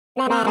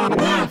Hello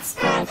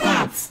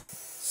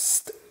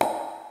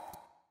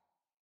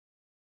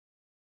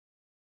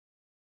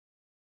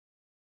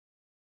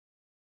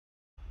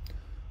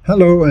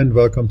and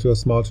welcome to a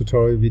small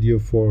tutorial video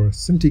for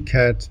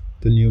SynthieCat,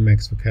 the new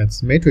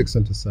Max4Cat's matrix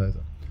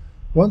synthesizer.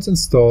 Once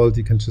installed,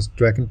 you can just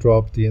drag and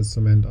drop the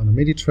instrument on a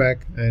MIDI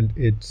track and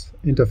its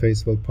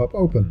interface will pop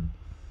open.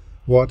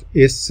 What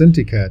is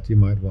SynthieCat, you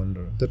might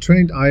wonder? The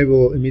trained eye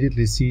will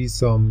immediately see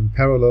some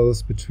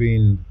parallels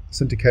between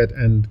SynthieCat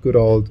and good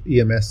old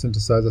EMS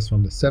synthesizers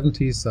from the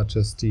 70s, such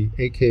as the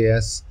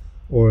AKS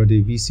or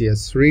the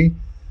VCS3,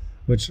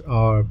 which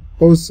are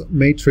both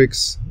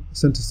matrix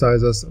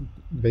synthesizers,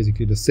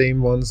 basically the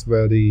same ones,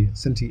 where the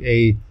Synthie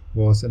A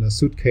was in a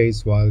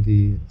suitcase while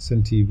the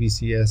Synthie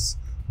VCS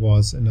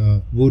was in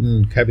a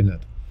wooden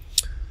cabinet.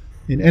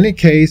 In any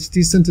case,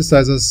 these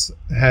synthesizers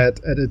had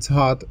at its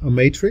heart a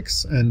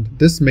matrix, and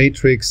this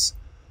matrix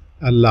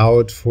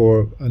allowed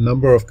for a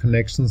number of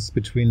connections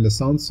between the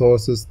sound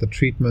sources, the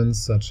treatments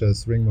such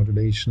as ring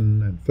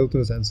modulation and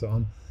filters and so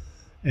on.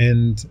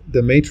 And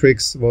the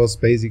matrix was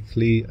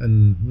basically a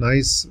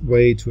nice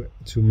way to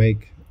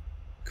make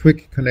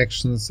quick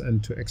connections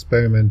and to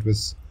experiment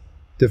with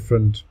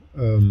different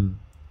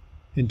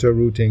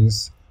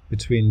interroutings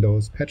between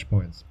those patch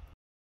points.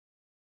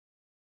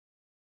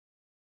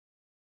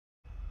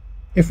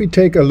 If we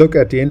take a look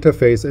at the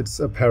interface,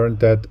 it's apparent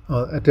that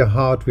at the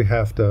heart we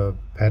have the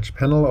patch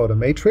panel or the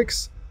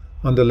matrix.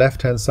 On the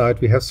left hand side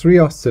we have 3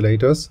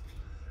 oscillators.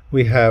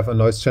 We have a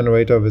noise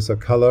generator with a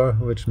color,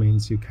 which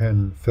means you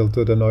can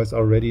filter the noise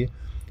already.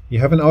 You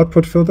have an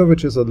output filter,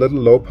 which is a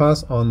little low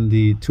pass on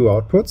the 2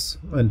 outputs,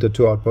 and the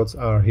 2 outputs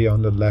are here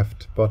on the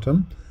left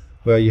bottom,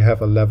 where you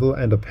have a level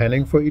and a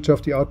panning for each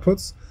of the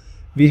outputs.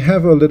 We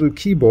have a little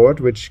keyboard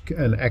which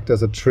can act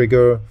as a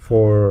trigger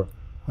for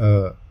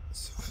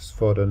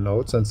the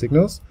notes and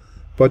signals,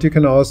 but you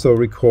can also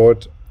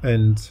record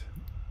and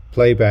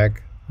play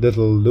back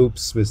little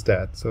loops with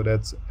that. So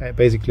that's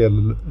basically a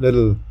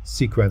little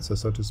sequencer,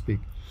 so to speak.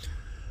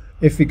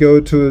 If we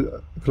go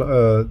to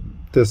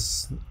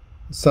this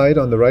side,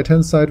 on the right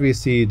hand side, we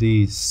see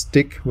the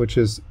stick, which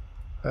is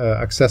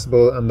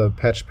accessible on the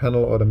patch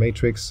panel or the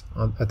matrix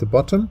at the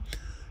bottom.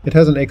 It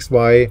has an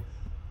XY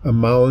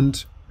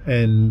amount,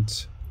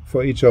 and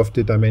for each of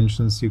the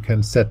dimensions you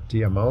can set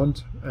the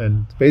amount,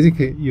 and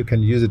basically you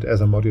can use it as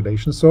a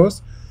modulation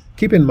source.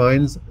 Keep in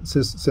mind,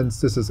 since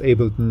this is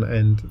Ableton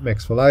and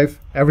Max for Live,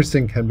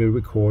 everything can be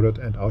recorded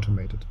and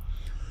automated.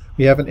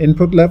 We have an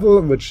input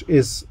level, which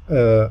is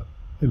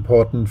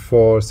important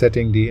for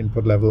setting the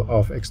input level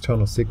of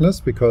external signals,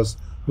 because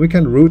we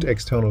can route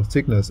external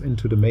signals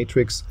into the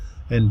matrix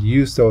and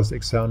use those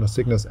external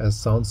signals as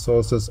sound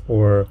sources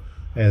or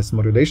as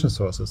modulation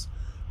sources.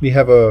 We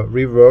have a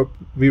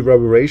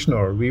reverberation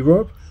or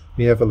reverb,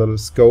 we have a little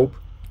scope,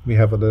 we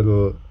have a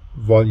little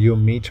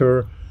volume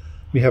meter,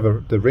 we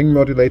have the ring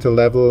modulator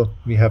level,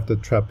 we have the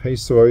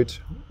trapezoid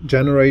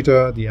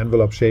generator, the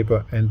envelope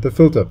shaper, and the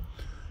filter.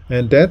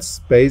 And that's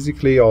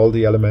basically all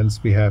the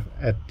elements we have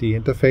at the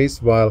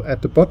interface, while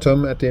at the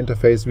bottom at the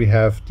interface we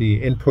have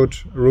the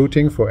input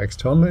routing for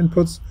external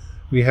inputs,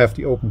 we have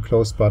the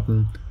open-close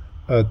button,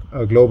 a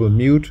global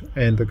mute,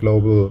 and a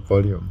global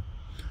volume.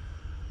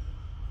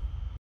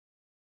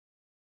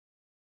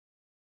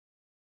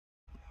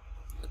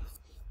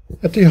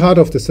 At the heart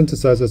of the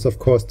synthesizer is of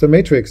course the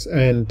matrix,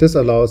 and this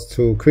allows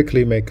to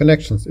quickly make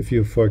connections. If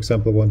you, for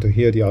example, want to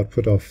hear the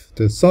output of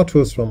the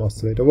sawtooth from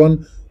oscillator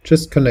 1,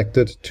 just connect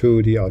it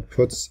to the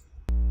outputs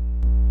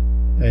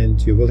and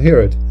you will hear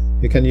it.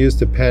 You can use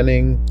the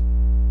panning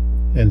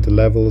and the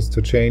levels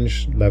to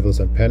change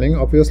levels and panning,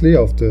 obviously,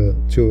 of the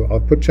 2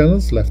 output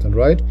channels, left and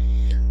right.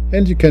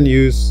 And you can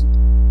use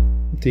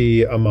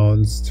the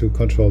amounts to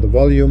control the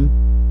volume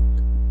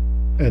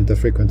and the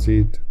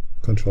frequency to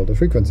control the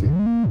frequency.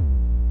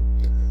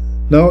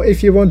 Now,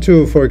 if you want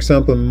to, for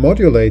example,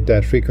 modulate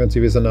that frequency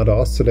with another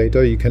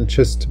oscillator, you can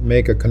just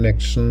make a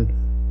connection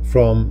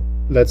from,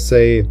 let's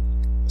say,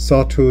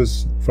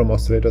 sawtooth from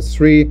oscillator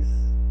 3,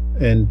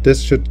 and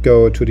this should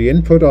go to the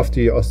input of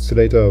the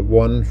oscillator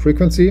 1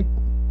 frequency,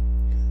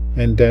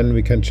 and then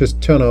we can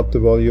just turn up the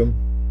volume.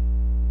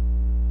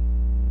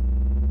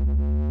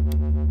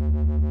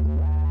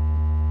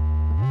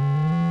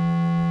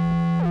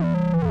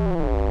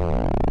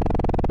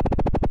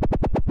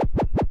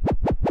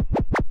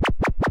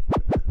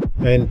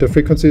 And the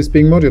frequency is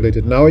being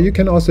modulated. Now you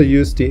can also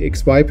use the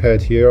XY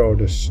pad here, or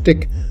the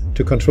stick,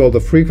 to control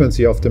the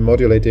frequency of the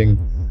modulating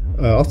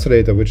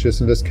oscillator, which is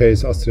in this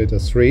case oscillator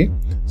 3.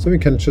 So we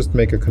can just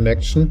make a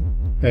connection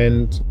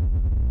and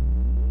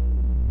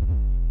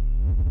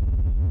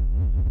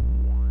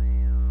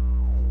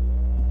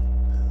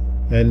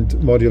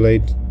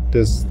modulate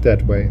this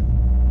that way.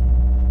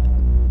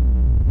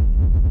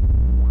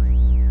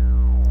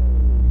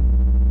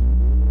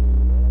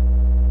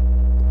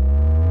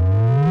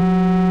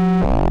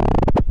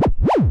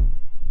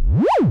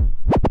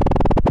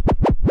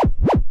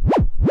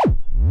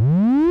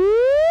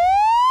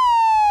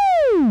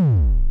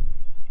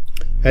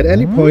 At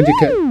any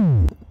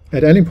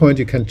point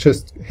you can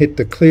just hit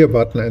the clear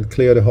button and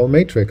clear the whole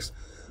matrix.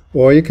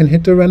 Or you can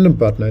hit the random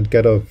button and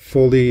get a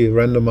fully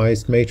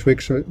randomized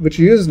matrix, which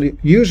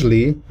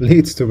usually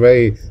leads to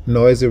very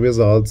noisy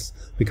results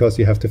because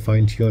you have to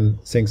fine-tune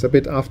things a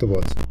bit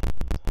afterwards.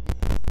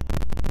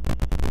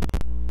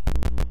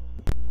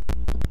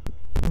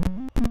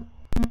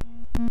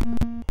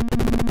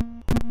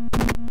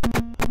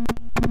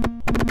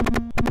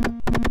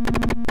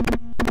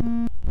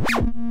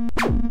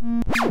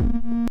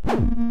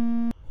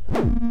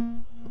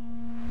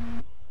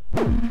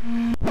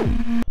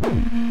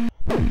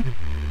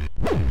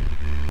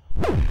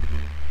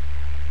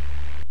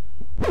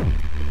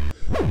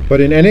 But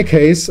in any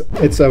case,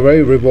 it's a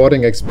very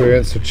rewarding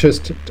experience to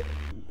just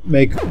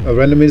make a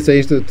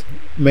randomized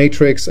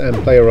matrix and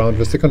play around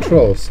with the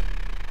controls.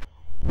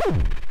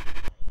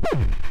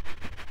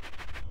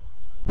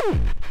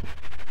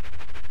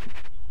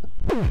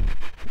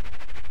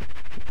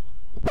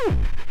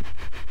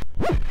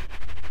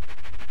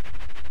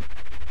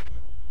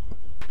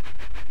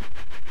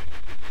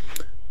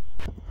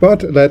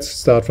 But let's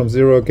start from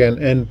zero again,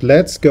 and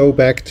let's go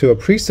back to a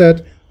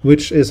preset,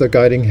 which is a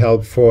guiding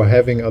help for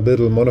having a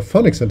little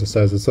monophonic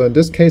synthesizer. So in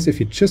this case, if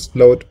you just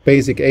load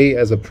Basic A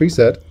as a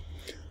preset,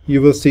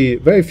 you will see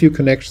very few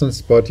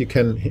connections, but you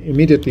can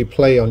immediately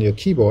play on your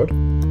keyboard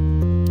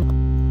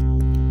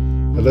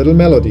a little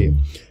melody.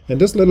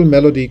 And this little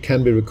melody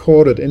can be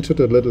recorded into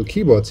the little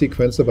keyboard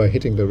sequencer by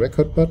hitting the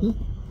record button.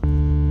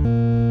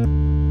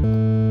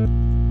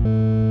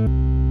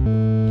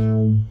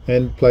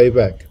 And play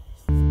back.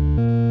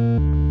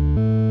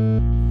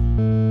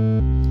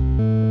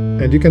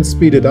 And you can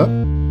speed it up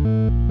and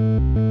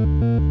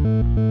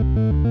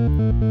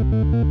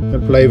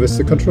play with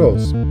the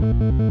controls.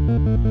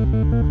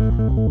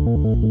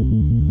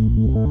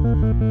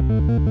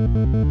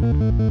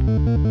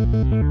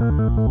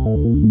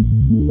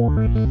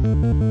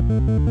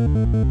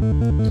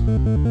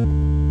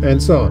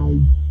 And so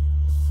on.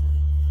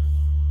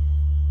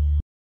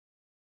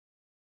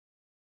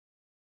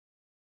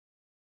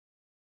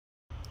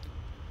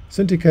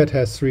 SynthieCat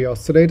has 3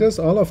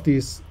 oscillators. All of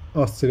these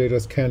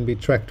oscillators can be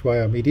tracked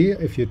via MIDI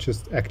if you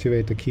just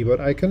activate the keyboard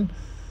icon.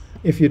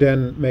 If you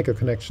then make a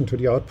connection to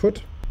the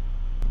output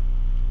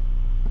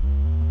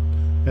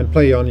and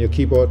play on your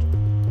keyboard,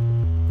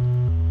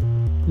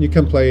 you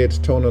can play it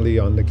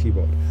tonally on the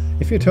keyboard.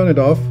 If you turn it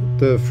off,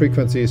 the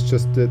frequency is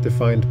just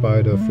defined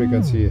by the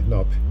frequency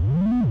knob.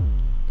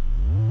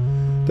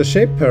 The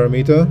shape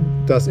parameter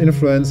does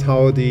influence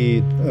how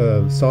the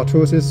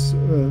sawtooth is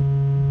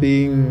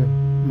being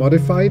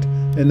modified.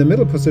 In the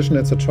middle position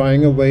it's a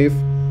triangle wave,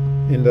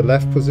 in the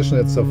left position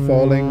it's a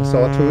falling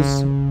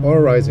sawtooth or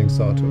a rising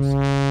sawtooth.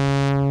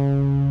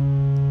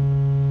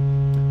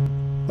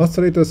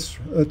 Oscillators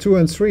 2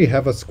 and 3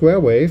 have a square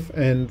wave,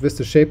 and with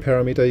the shape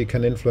parameter you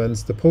can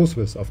influence the pulse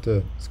width of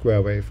the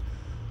square wave,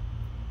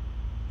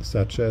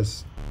 such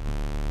as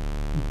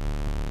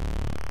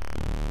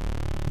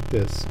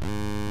this.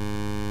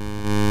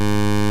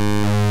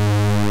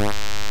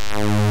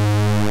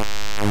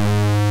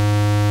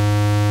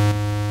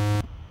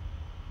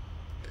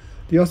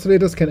 The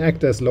oscillators can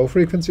act as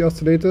low-frequency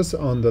oscillators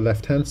on the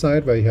left-hand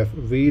side, where you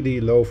have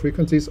really low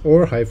frequencies,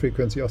 or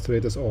high-frequency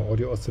oscillators or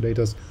audio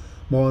oscillators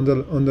more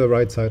on the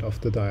right side of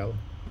the dial.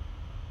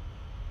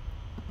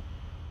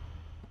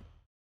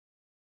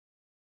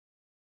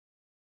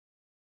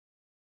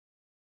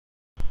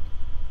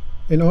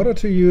 In order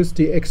to use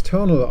the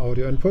external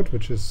audio input,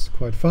 which is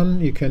quite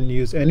fun, you can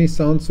use any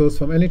sound source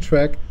from any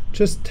track.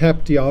 Just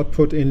tap the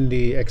output in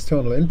the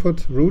external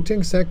input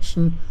routing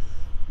section.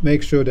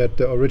 Make sure that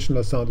the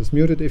original sound is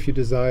muted if you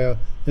desire,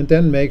 and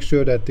then make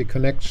sure that the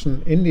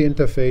connection in the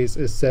interface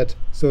is set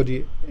so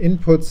the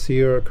inputs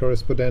here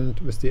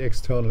correspond with the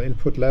external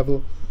input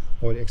level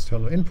or the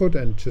external input,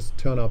 and just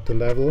turn up the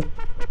level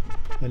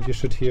and you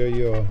should hear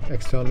your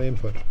external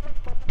input.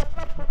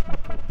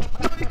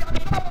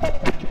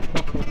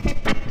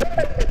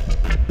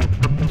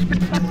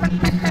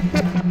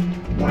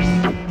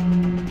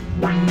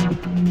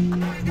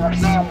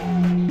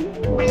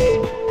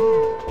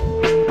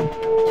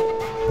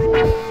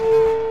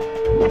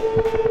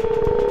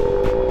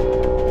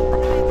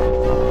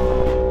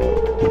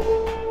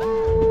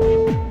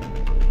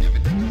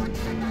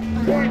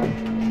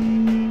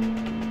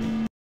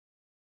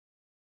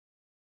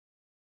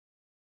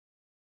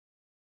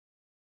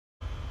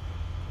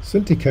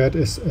 SynthieCat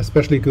is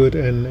especially good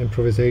in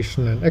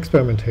improvisation and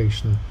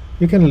experimentation.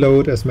 You can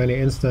load as many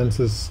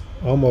instances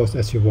almost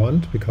as you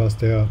want because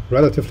they are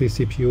relatively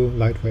CPU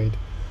lightweight.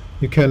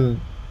 You can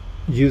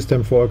use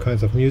them for all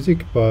kinds of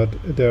music, but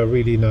they're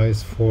really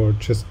nice for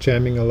just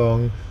jamming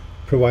along,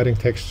 providing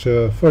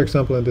texture, for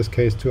example in this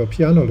case to a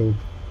piano loop.